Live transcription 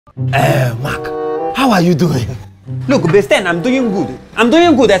Mark, how are you doing? Look, Besten, I'm doing good. I'm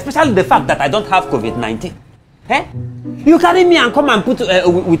doing good, especially the fact that I don't have COVID-19. Eh? You carry me and come and put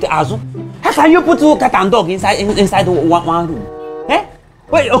with Azu. How can you put cat and dog inside one room? Eh?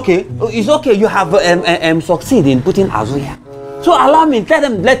 Wait, okay, it's okay. You have succeeded in putting Azu here. So allow me,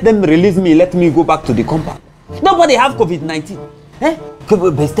 let them release me. Let me go back to the compound. Nobody have COVID-19. Eh?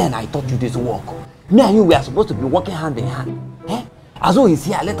 Besten, I taught you this work. Me and you were supposed to be working hand in hand. Eh? Azu is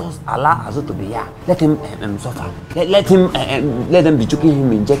here. Let us allow Azu to be here. Let him suffer. Let them be choking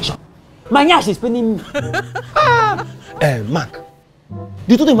him injection. My yash is paining me. Mark,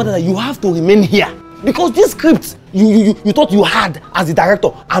 the truth matter that you have to remain here because this script you thought you had as the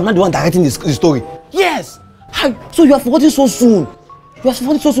director. I'm not the one directing the story. Yes. So you have forgotten so soon. You have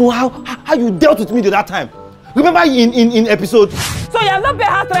forgotten so soon how you dealt with me the that time. Remember in episode. So you have not paid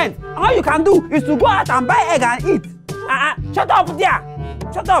house rent. All you can do is to go out and buy egg and eat. Shut up there.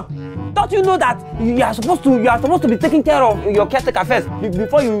 Shut up. Don't you know that you are supposed to be taking care of your caretaker first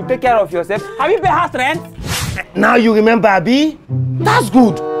before you take care of yourself? Have you paid house rent? Now you remember, Abi? That's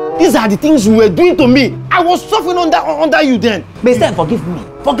good. These are the things you were doing to me. I was suffering under you then. Besten, forgive me.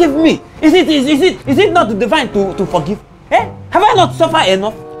 Forgive me. Is it not divine to forgive? Eh? Have I not suffered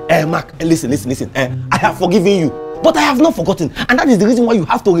enough? Mark, listen. I have forgiven you, but I have not forgotten, and that is the reason why you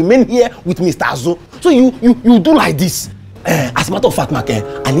have to remain here with Mr. Azu. So you do like this. As a matter of fact, Mark,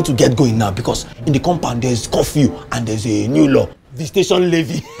 I need to get going now because in the compound there's curfew and there's a new law, visitation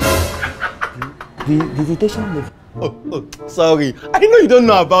levy. The visitation levy? Oh, sorry. I know you don't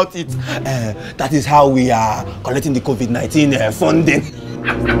know about it. That is how we are collecting the COVID-19 funding.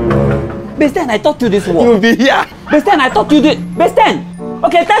 Besten, I taught you this work. You'll be here. Besten, I taught you this. Besten!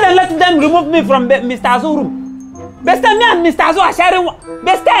 Okay, tell them, let them remove me from Mr. Azu's room. Besten, me and Mr. Azu are sharing one.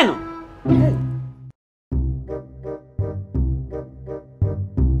 Besten!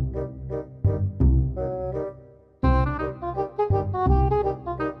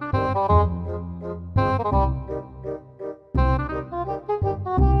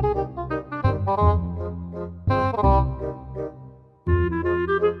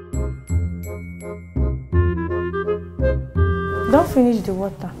 Don't finish the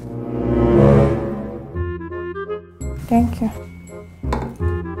water. Thank you.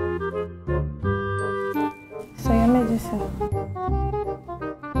 So your medicine.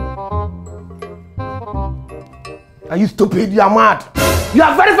 Are you stupid? You are mad. You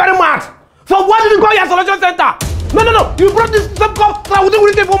are very, very mad. So why did you go to your solution center? No. You brought this same cup so I wouldn't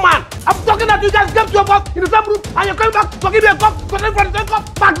really for man. I'm talking that you guys came to your boss in the same room and you're coming back to give me a cup, something from the same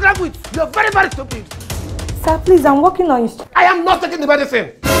cup, back language. You're very, very stupid. Sir, please, I'm working on it. I am not taking the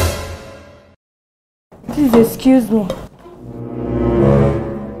medicine. Please excuse me.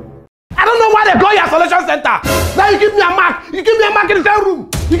 I don't know why they call you isolation center. Now you give me a mark. You give me a mark in the same room.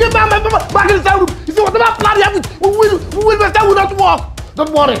 You give me a mark in the same room. You see, whatever plan you have, we will not work.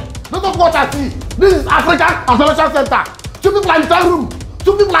 Don't worry. Don't watch and see. This is African isolation center. Two people are in the same room.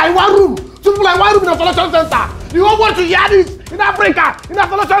 Two people are in one room. Two people are in one room in the isolation center. You won't want to hear this in Africa, in the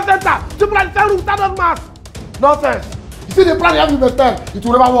isolation center. Two people are in the same room, standard mass. Nonsense. You see the plan you have in the stand, it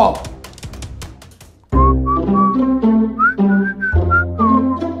will never work.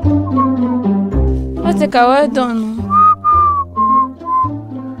 Caretaker, well done.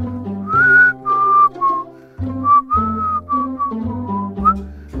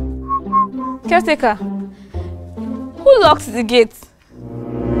 Caretaker, who locks the gate?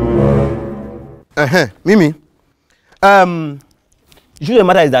 Mimi. The truth of the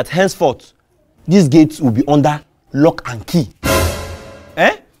matter is that henceforth, these gates will be under lock and key.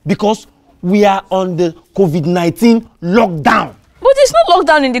 Because we are on the COVID-19 lockdown. But it's not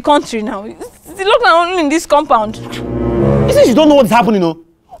lockdown in the country now. It's the lockdown only in this compound. You see, you don't know what is happening, no?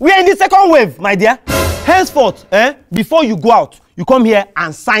 We are in the second wave, my dear. Henceforth, before you go out, you come here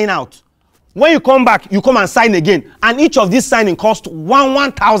and sign out. When you come back, you come and sign again. And each of these signing costs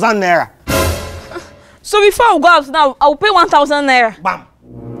 1,000 naira. So before I go out now, I will pay 1,000 naira. Bam.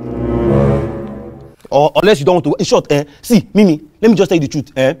 Or unless you don't want to. In short, see, Mimi, let me just tell you the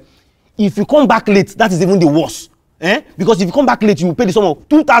truth. If you come back late, that is even the worst. Because if you come back late, you will pay the sum of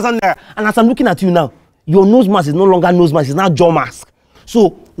 2,000 naira. And as I'm looking at you now, your nose mask is no longer nose mask, it's now jaw mask.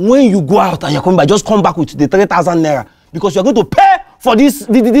 So when you go out and you're coming back, just come back with the 3,000 naira. Because you're going to pay for this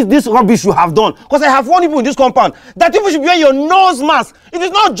rubbish you have done. Because I have warned people in this compound that people should wear your nose mask. It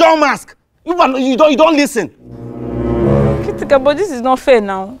is not jaw mask. You don't listen. But this is not fair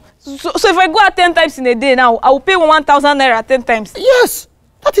now. So if I go out 10 times in a day now, I will pay 1,000 naira 10 times. Yes,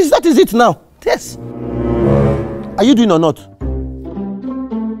 that is it now. Yes. Are you doing or not?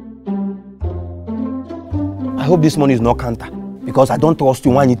 I hope this money is not counter. because I don't trust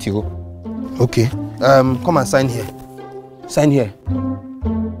you. Okay. Come and sign here. Sign here.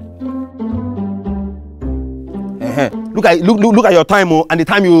 Look at your time, and the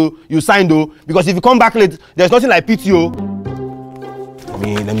time you signed, because if you come back late, there's nothing like PTO.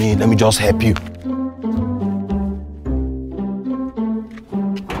 Let me just help you.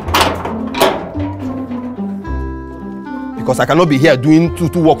 Because I cannot be here doing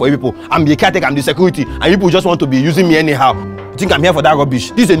two work for people. I'm the caretaker, I'm the security, and people just want to be using me anyhow. You think I'm here for that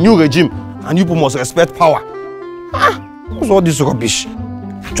rubbish? This is a new regime, and you people must respect power. What's all this rubbish?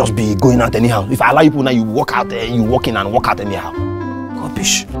 Just be going out anyhow. If I allow you people now, you walk out there, you walk in and walk out anyhow.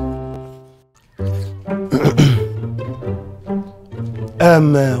 Rubbish.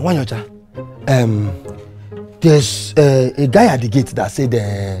 Wanyocha, there's a guy at the gate that said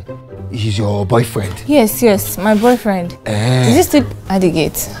he's your boyfriend. Yes, my boyfriend. Is he still at the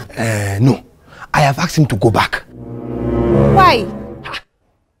gate? No. I have asked him to go back. Why?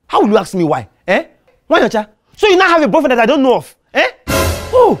 How will you ask me why? Wanyocha, so you now have a boyfriend that I don't know of?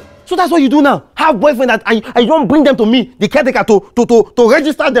 Oh, so that's what you do now? Have boyfriend that and you don't bring them to me, the caretaker, to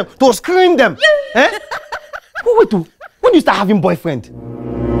register them, to screen them? Wait, when do you start having boyfriend?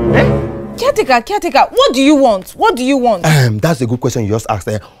 Caretaker, what do you want? That's a good question you just asked.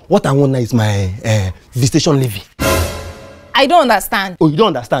 What I want now is my visitation levy. I don't understand. Oh, you don't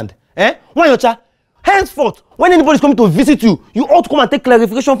understand? Wanyocha, henceforth, when anybody is coming to visit you, you ought to come and take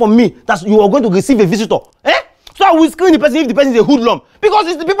clarification from me that you are going to receive a visitor. So I will screen the person if the person is a hoodlum. Because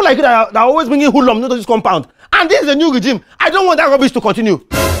it's the people like you that are always bringing hoodlum into this compound. And this is a new regime. I don't want that rubbish to continue.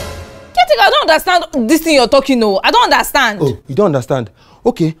 Caretaker, I don't understand this thing you're talking about. I don't understand. Oh, you don't understand?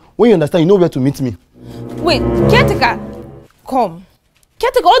 Okay, when you understand, you know where to meet me. Wait, caretaker, come.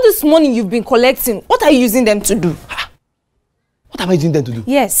 Caretaker, all this money you've been collecting, what are you using them to do? What am I using them to do?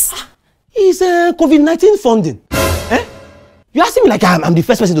 Yes. It's COVID-19 funding. You're asking me like I'm the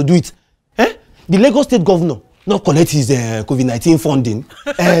first person to do it. The Lagos State governor not collect his COVID-19 funding.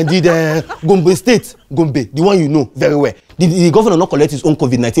 Did Gombe State, the one you know very well, the governor not collect his own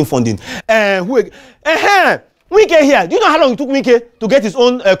COVID-19 funding. Wike here, do you know how long it took Wike to get his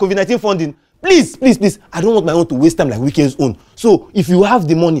own COVID-19 funding? Please, I don't want my own to waste time like Wike's own. So if you have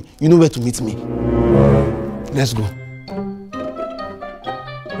the money, you know where to meet me. Let's go.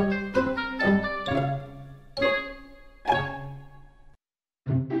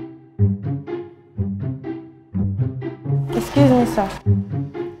 Excuse me, sir.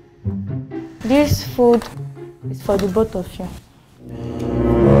 This food is for the both of you.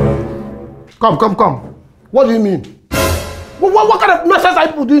 Come. What do you mean? What kind of nonsense are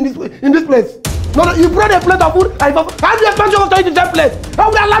people doing in this place? No, you brought a plate of food. How do you expect you to eat the same plate? How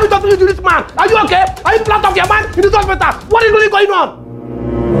will you allow me to feed you to this man? Are you okay? Are you flat off your mind in this hospital? What is really going on?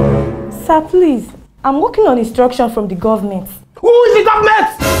 Sir, please. I'm working on instruction from the government. Who is the government?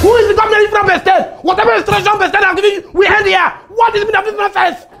 Who is the government from the state? Whatever instruction the state has given you, we hand here. What is the meaning of this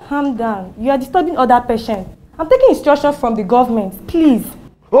nonsense? Calm down. You are disturbing other patients. I'm taking instruction from the government. Please.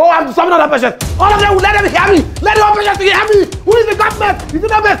 Oh, I'm disturbing other patients. All of them will let them hear me. Let the other patients hear me. Who is the government? Is it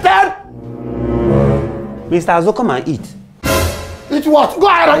not the state? Mr. Azo, come and eat. Eat what? Go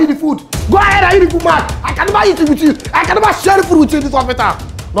ahead and eat the food. Go ahead and eat the food, man. I can never eat it with you. I can never share the food with you in this hospital.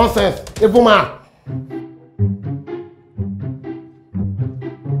 Nonsense. Evil man.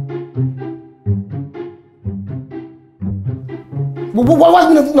 What's the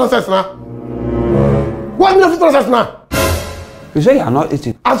meaning of this nonsense now? What's the meaning of this nonsense now? You say you are not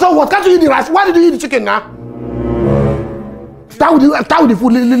eating. And so what? Can't you eat the rice? Why did you eat the chicken now? Start with the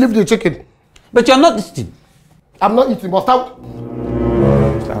food, leave the chicken. But you are not eating. I'm not eating, but start.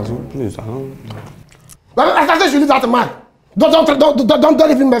 Mr. Azo, please, I don't. But I said you leave that man.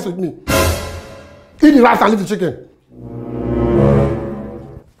 Don't even mess with me. Eat the rice and leave the chicken.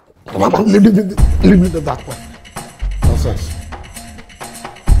 Come on, leave that one. Nonsense.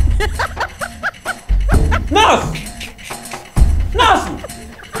 Nurse!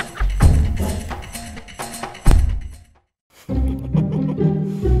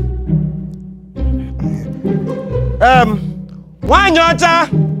 Wanyocha!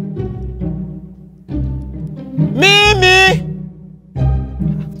 Mimi!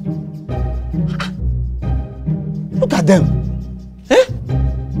 Look at them.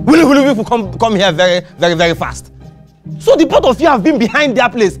 Will people come here very fast? So the both of you have been behind their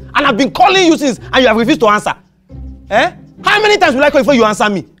place and have been calling you since and you have refused to answer. How many times will I call you before you answer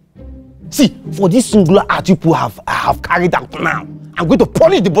me? See, for this singular act you people have carried out now, I'm going to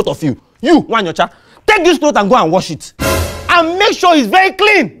punish the both of you. You, Wanyocha, take this cloth and go and wash it. And make sure it's very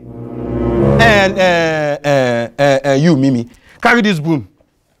clean. And you, Mimi, carry this broom.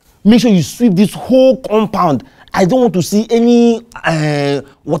 Make sure you sweep this whole compound I don't want to see any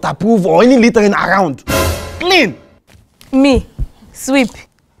waterproof or any littering around. Clean. Me, sweep,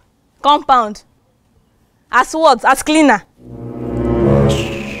 compound. As what? As cleaner.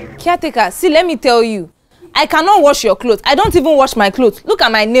 Caretaker, see, let me tell you. I cannot wash your clothes. I don't even wash my clothes. Look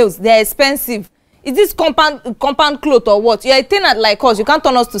at my nails. They're expensive. Is this compound cloth or what? You're a tenant like us. You can't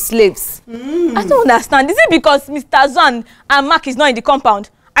turn us to slaves. I don't understand. Is it because Mr. Zwan and Mark is not in the compound?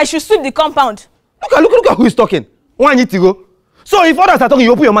 I should sweep the compound. Look at who is talking. One need to go. So if others are talking,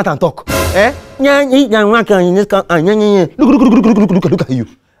 you open your mouth and talk. Eh? Look at you.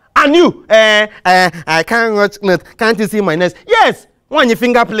 And you, I can't watch clothes. Can't you see my nest? Yes, one your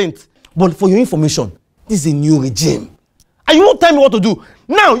fingerprint. But for your information, this is a new regime. And you won't tell me what to do.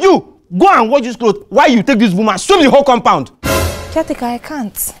 Now you go and wash this clothes while you take this woman, sweep the whole compound. Caretaker, I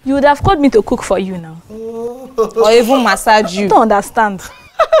can't. You would have called me to cook for you now. Or even massage you. I don't understand.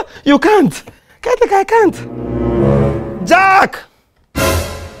 You can't. Caretaker, I can't. Jack!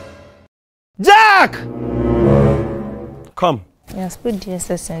 Jack! Come. Yes, put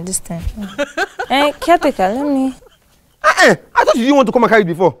DSS in this time. Caretaker, let me... I thought you didn't want to come and carry it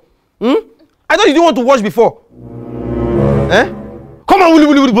before. I thought you didn't want to wash before. Come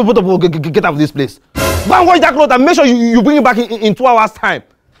on, get out of this place. Go and wash that cloth and make sure you bring it back in 2 hours' time.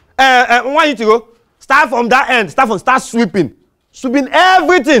 Why you to go? Start from that end. Start sweeping. Sweeping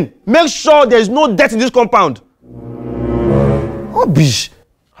everything. Make sure there is no dirt in this compound. Oh, bish.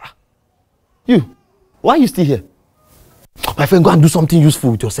 You, why are you still here? My friend, go and do something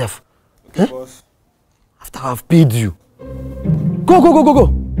useful with yourself. After I've paid you. Go.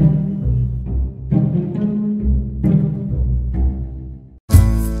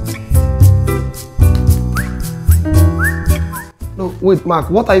 No, wait, Mark,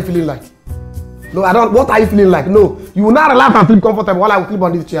 what are you feeling like? No, I don't. What are you feeling like? No, you will not relax and sleep comfortable while I will sleep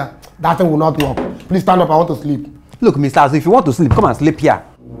on this chair. That thing will not work. Please stand up. I want to sleep. Look, Mr. Azu, if you want to sleep, come and sleep here.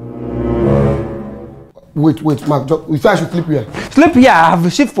 Wait, Mark. We say I should sleep here. Sleep here. I have a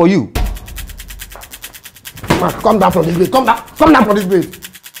shift for you. Mark, come down from this bed. Come down from this bed.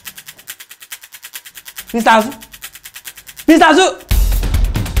 Mr. Azu. Mr. Azu.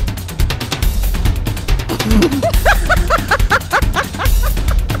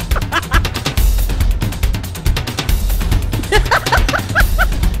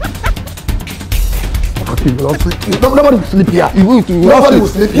 Nobody will sleep here. Nobody will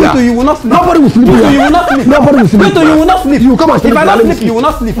sleep here. You will not sleep. Nobody will sleep here. You will not sleep. Nobody will sleep. You will not sleep. You come and sleep. If I don't sleep, you will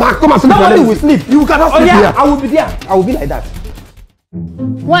not sleep. Mark, come and sleep. Nobody will sleep. You cannot sleep here. I will be there. I will be like that.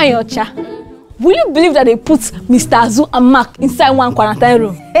 Why, Ocha? Will you believe that they put Mr. Azu and Mark inside one quarantine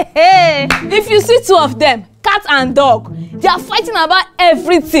room? If you see two of them, cat and dog, they are fighting about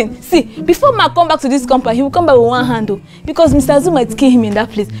everything. See, before Mark come back to this compound, he will come back with one handle because Mr. Azu might kill him in that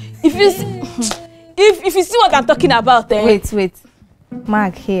place. If you see, if you see what I'm talking about, Wait.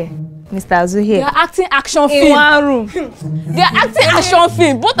 Mark here, Mr. Azu here. They are acting action film. In one room. They are acting action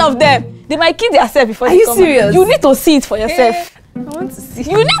film, both of them. They might kill themselves before they come. Are you serious? You need to see it for yourself. I want to see.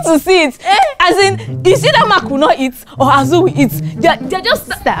 You need to see it. As in, you see that Mark will not eat or Azu will eat. They're just...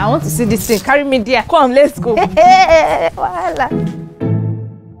 Sister, I want to see this thing. Carry me there. Come, let's go. Voila.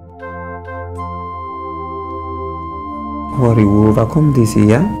 Worry, we will overcome this,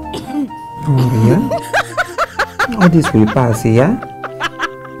 yeah? Oh, yeah? All this will pass, yeah?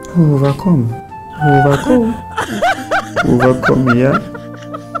 Overcome, yeah?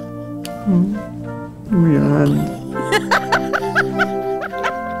 Yeah.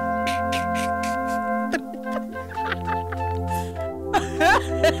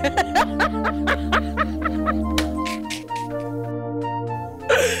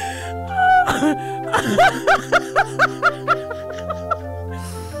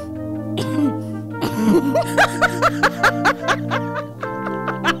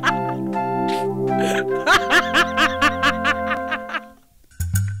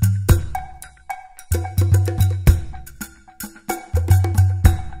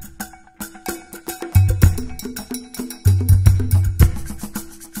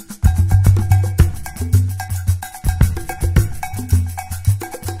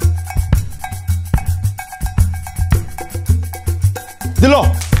 The law.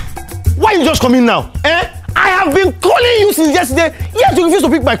 Why are you just coming now? I have been calling you since yesterday, yet you refuse to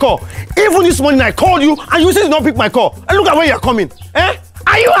pick my call. Even this morning I called you and you still did not pick my call. And look at where you are coming.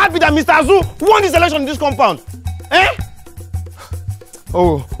 Are you happy that Mr. Azu won this election in this compound?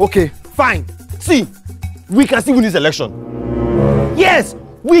 Oh, okay, fine. See, we can still win this election. Yes,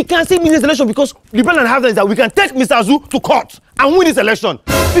 we can still win this election because the plan I have is that we can take Mr. Azu to court and win this election.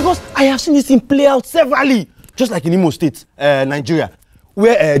 Because I have seen this thing play out severally. Just like in Imo State, Nigeria,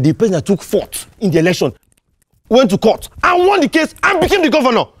 where the president took fourth in the election. went to court and won the case and became the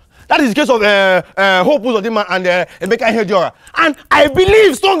governor. That is the case of Hope Uzodinma and Emeka Ihediora. And I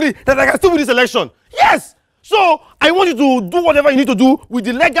believe strongly that I can still win this election. Yes! So, I want you to do whatever you need to do with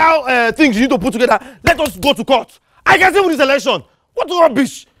the legal things you need to put together. Let us go to court. I can still win this election. What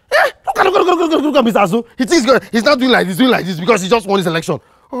rubbish? Look at Mr. Azu. He thinks he's not doing like this because he just won this election.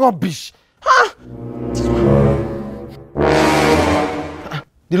 Rubbish. Huh?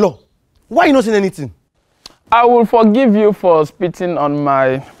 The law. Why are you not saying anything? I will forgive you for spitting on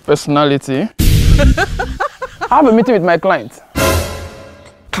my personality. I have a meeting with my client.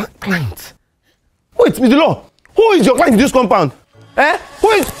 Client? Wait, Mr. Law. Who is your client in this compound? Who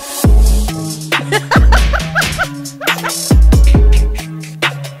is...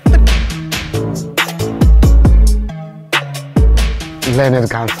 Learned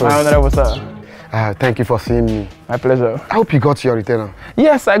Counsel. My honorable sir. Thank you for seeing me. My pleasure. I hope you got your retainer.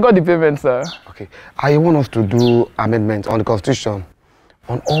 Yes, I got the payment, sir. Okay. I want us to do amendments on the constitution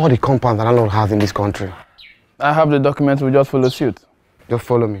on all the compounds the landlord has in this country. I have the documents, we just follow suit. Just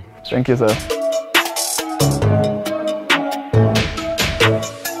follow me. Thank you, sir.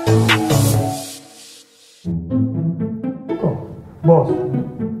 Boss,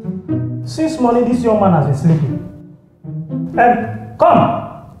 since morning this young man has been sleeping. Come,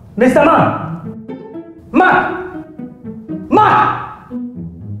 Mr. Man. Mark!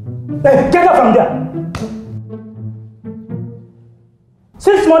 Hey, get up from there.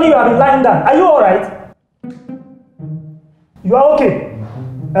 Since morning you have been lying down. Are you alright? You are okay?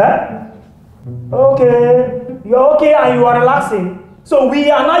 Okay. You are okay and you are relaxing. So we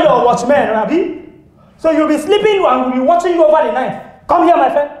are now your watchmen, Rabi. So you'll be sleeping and we'll be watching you over the night. Come here, my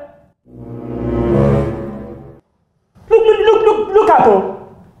friend. Look at her.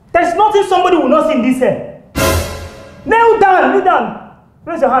 There's nothing somebody will not see in this hair. Kneel down.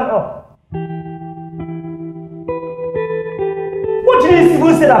 Raise your hand up. What did you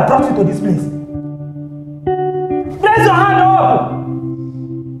even say that brought you to this place? Raise your hand up.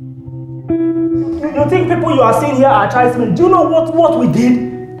 You think people you are seeing here are tribesmen? Do you know what we did?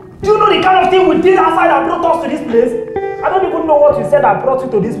 Do you know the kind of thing we did outside that brought us to this place? I don't even know what you said that brought you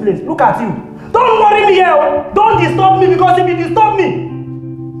to this place. Look at you. Don't worry me here. Don't disturb me because if you disturb me,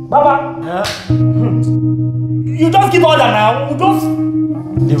 Baba, you just give order now. You just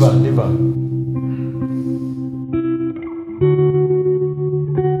leave her.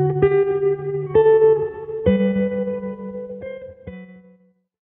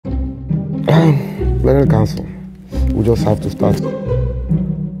 Learned Counsel, we just have to start.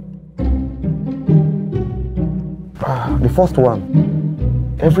 The first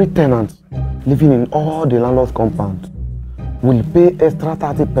one, every tenant living in all the landlord's compound will pay extra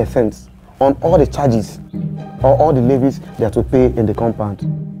 30% on all the charges or all the levies they are to pay in the compound.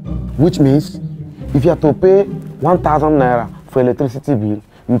 Which means, if you are to pay 1,000 naira for electricity bill,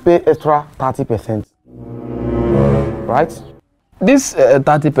 you pay extra 30%. Right? This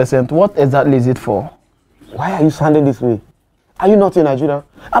 30%, what exactly is it for? Why are you sounding this way? Are you not in Nigeria?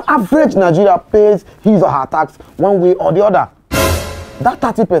 An average Nigeria pays his or her tax one way or the other. That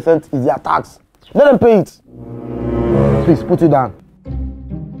 30% is their tax. Let them pay it. Please put it down.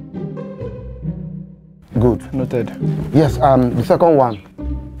 Good. Noted. Yes, the second one.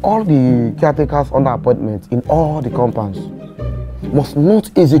 All the caretakers under appointment in all the compounds must not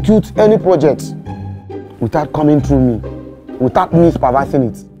execute any project without coming through me, without me supervising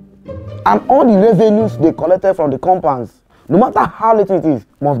it. And all the revenues they collected from the compounds, no matter how little it is,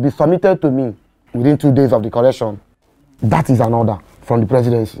 must be submitted to me within 2 days of the collection. That is an order from the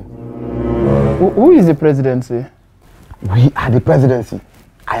presidency. Who is the presidency? We are the presidency.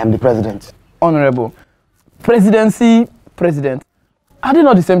 I am the president. Honorable. Presidency, president. Are they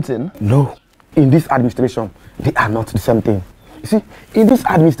not the same thing? No. In this administration, they are not the same thing. You see, in this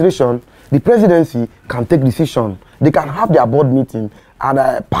administration, the presidency can take decision. They can have their board meeting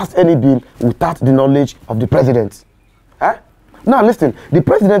and pass any bill without the knowledge of the president. Now listen, the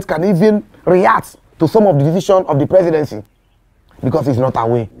president can even react to some of the decisions of the presidency because he's not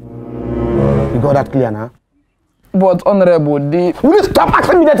aware. You got that clear now? But honorable, Will you stop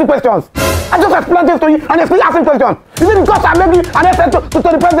asking me dirty questions? I just explained this to you and you're still asking questions. Is it because I'm making an effort to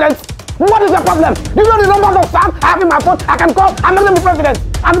the president? What is the problem? Do you know the number of staff I have in my phone? I can call and make them the president.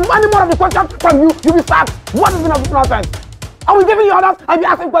 And any more of the questions from you, you'll be sacked. What is the nonsense? Are we giving you orders and be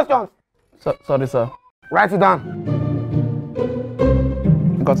asking questions? Sorry, sir. Write it down.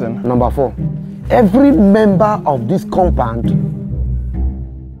 Gotten. Number 4. Every member of this compound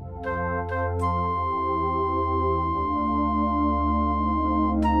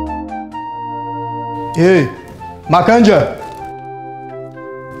Hey, Markangel.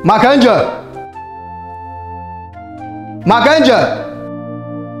 Markangel!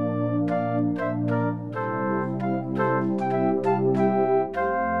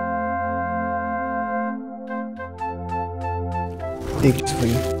 Take it for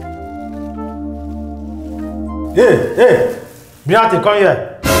you. Hey! Briante, come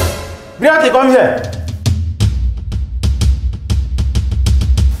here. Briante, come here.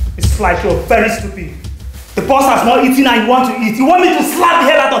 It's like you're very stupid. The boss has not eaten and you want to eat. You want me to slap the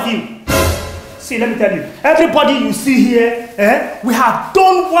hell out of you? See, let me tell you. Everybody you see here, we have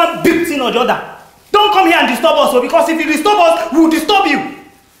done one big thing or the other. Don't come here and disturb us, because if you disturb us, we will disturb you.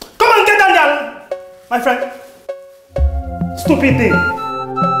 Come on, get down there, my friend. Stupid thing.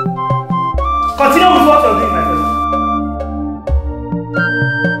 Continue with what you're doing, my friend.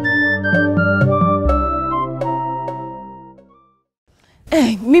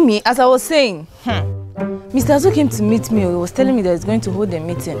 Hey, Mimi, as I was saying, Mr. Azu came to meet me. He was telling me that he's going to hold a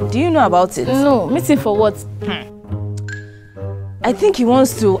meeting. Do you know about it? No, meeting for what? I think he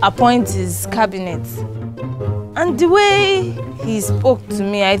wants to appoint his cabinet. And the way he spoke to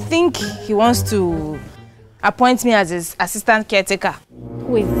me, I think he wants to appoint me as his assistant caretaker.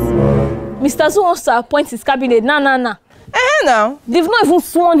 Wait, Mr. Azu wants to appoint his cabinet? Nah. Now. They've not even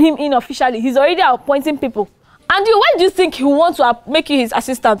sworn him in officially. He's already appointing people. And you, why do you think he wants to make you his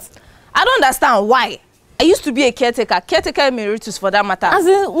assistant? I don't understand why. I used to be a caretaker emeritus for that matter. As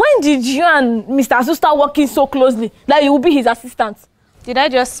in, when did you and Mr. Azu start working so closely that you will be his assistant? Did I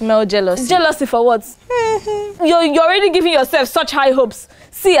just smell jealousy? Jealousy for what? You're already giving yourself such high hopes.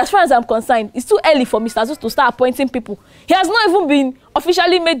 See, as far as I'm concerned, it's too early for Mr. Azu to start appointing people. He has not even been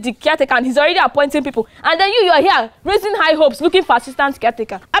officially made the caretaker and he's already appointing people. And then you are here raising high hopes, looking for assistant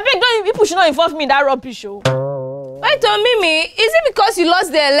caretaker. I beg, people should not involve me in that rubbish show. Wait, Mimi, is it because you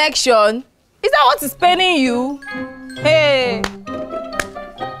lost the election? Is that what is paining you? Hey.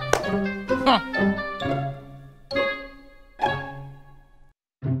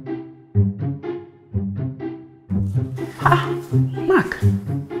 Mark,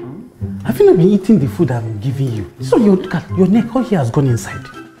 have you not been eating the food I'm giving you? So look at your neck, all here has gone inside.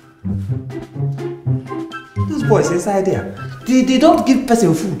 Those boys inside there, they don't give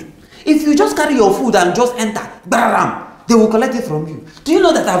person food. If you just carry your food and just enter, bam, they will collect it from you. Do you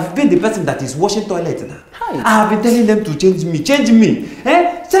know that I've been the person that is washing toilet now? Hi. I have been telling them to change me. Change me,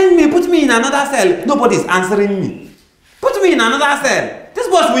 put me in another cell. Nobody's answering me. Put me in another cell. This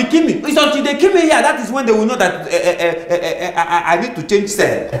boss will kill me. It's until they kill me here, that is when they will know that I need to change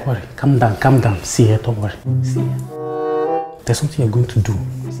cell. Don't worry, calm down. See here, don't worry. See here. There's something you're going to do.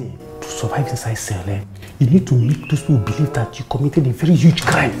 See, to survive inside cell, you need to make those people believe that you committed a very huge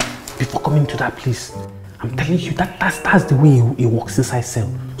crime before coming to that place. I'm telling you, that's the way it works inside cell.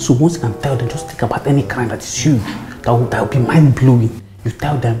 So once you can tell them, just think about any crime that is huge, that will be mind-blowing. You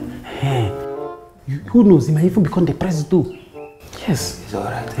tell them, who knows, he might even become the president. Yes. It's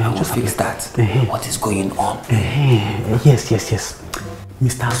alright. I will fix that. What is going on? Yes.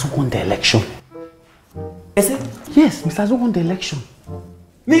 Mr. Azu won the election. Is it? Yes, Mr. Azu won the election.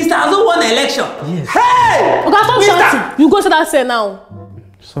 Mr. Azu won the election? Yes. Hey! Okay, stop shouting. You go to that cell now.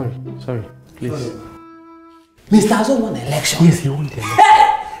 Sorry, please. Mr. Azu won the election? Yes, he won the election.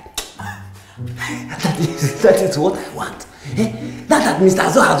 Hey! That is what I want. Now that Mr.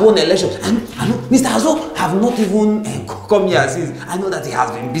 Azu has won the election, I know Mr. Azu have not even come here since. I know that he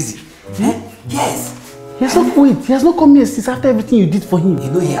has been busy. Yes. He has not come here since after everything you did for him. You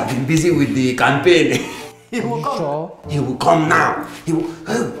know he has been busy with the campaign. He will come. Sure? He will come now.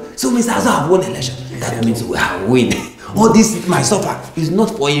 So Mr. Azu have won the election. That means we have win. All this my suffer is not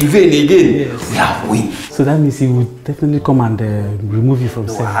for in vain again. Yes. We have win. So that means he will definitely come and remove you from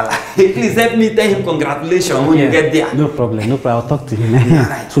cell. Please help me tell him congratulations when you get there. No problem. I'll talk to him.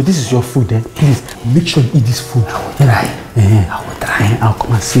 Right. So this is your food. Please make sure you eat this food. I will try. I will try. I'll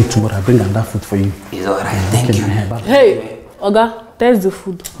come and see you tomorrow. I'll bring another food for you. It's alright. Thank you. Hey, Oga, there's the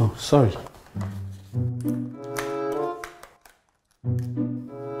food. Oh, sorry.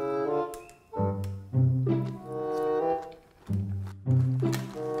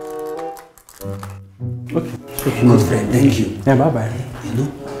 Okay. Good friend, thank you. Yeah, bye-bye. You know,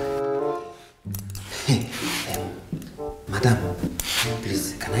 madam,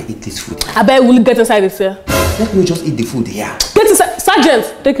 please, can I eat this food? I bet we'll get inside the cell. Let me just eat the food here. Get inside,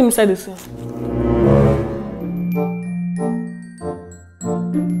 Sergeant. Take him inside the cell.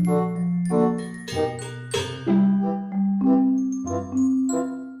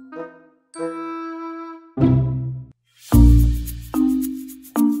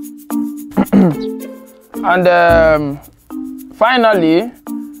 And finally,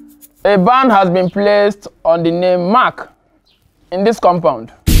 a ban has been placed on the name Mark in this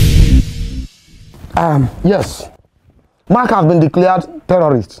compound. Yes. Mark has been declared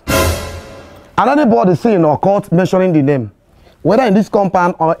terrorist. And anybody seen or caught mentioning the name, whether in this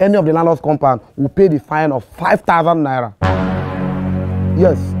compound or any of the landlord's compound, will pay the fine of 5,000 naira.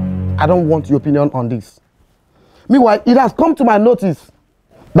 Yes, I don't want your opinion on this. Meanwhile, it has come to my notice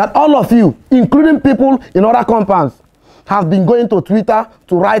that all of you, including people in other compounds, have been going to Twitter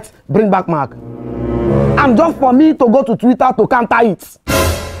to write "Bring back Mark." And just for me to go to Twitter to counter it,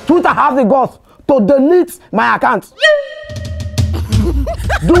 Twitter has the guts to delete my account.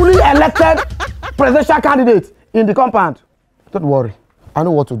 Duly elected presidential candidate in the compound. Don't worry, I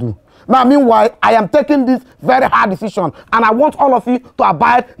know what to do. Now, meanwhile, I am taking this very hard decision, and I want all of you to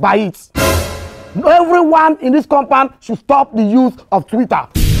abide by it. Everyone in this compound should stop the use of Twitter.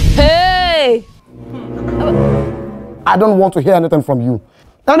 Hey! I don't want to hear anything from you.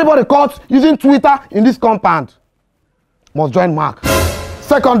 Anybody caught using Twitter in this compound must join Mark.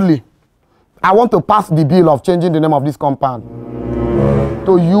 Secondly, I want to pass the bill of changing the name of this compound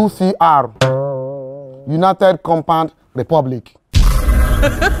to UCR, United Compound Republic.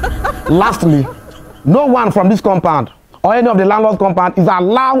 Lastly, no one from this compound or any of the landlord's compound is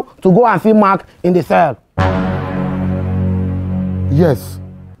allowed to go and see Mark in the cell. Yes.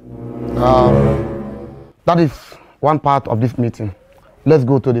 That is one part of this meeting. Let's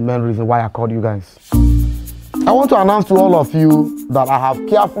go to the main reason why I called you guys. I want to announce to all of you that I have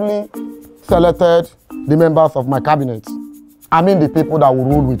carefully selected the members of my cabinet. I mean the people that will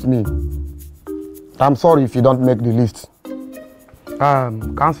rule with me. I'm sorry if you don't make the list.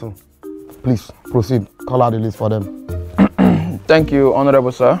 Council, please proceed. Call out the list for them. Thank you,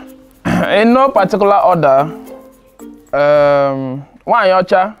 Honorable Sir. In no particular order,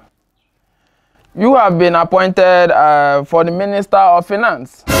 Wanyocha, you have been appointed for the Minister of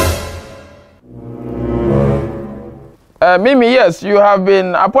Finance. Mimi, yes, you have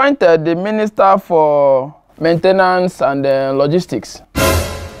been appointed the Minister for Maintenance and Logistics.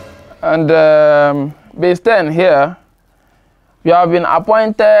 And based on here, you have been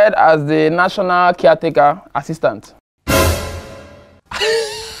appointed as the National Caretaker Assistant.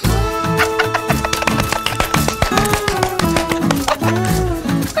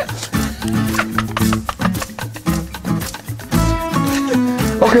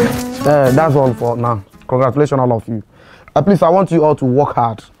 Okay, that's all for now. Congratulations, all of you. Please, I want you all to work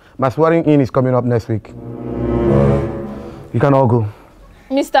hard. My swearing in is coming up next week. You can all go.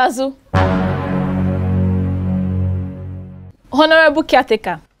 Mr. Azu, Honorable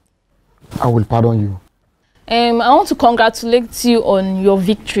Caretaker, I will pardon you. I want to congratulate you on your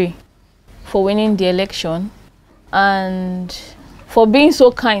victory for winning the election and for being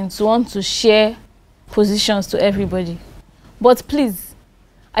so kind to want to share positions to everybody. But please,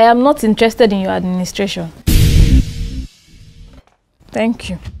 I am not interested in your administration. Thank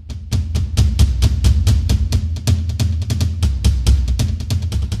you.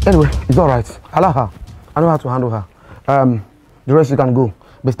 Anyway, it's all right. Allow her. I know how to handle her. The rest you can go.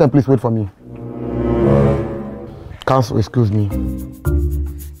 But then please wait for me. Council, excuse me.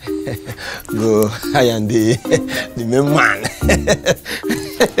 Go, I am the main man.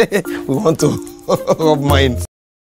 We want to rub minds.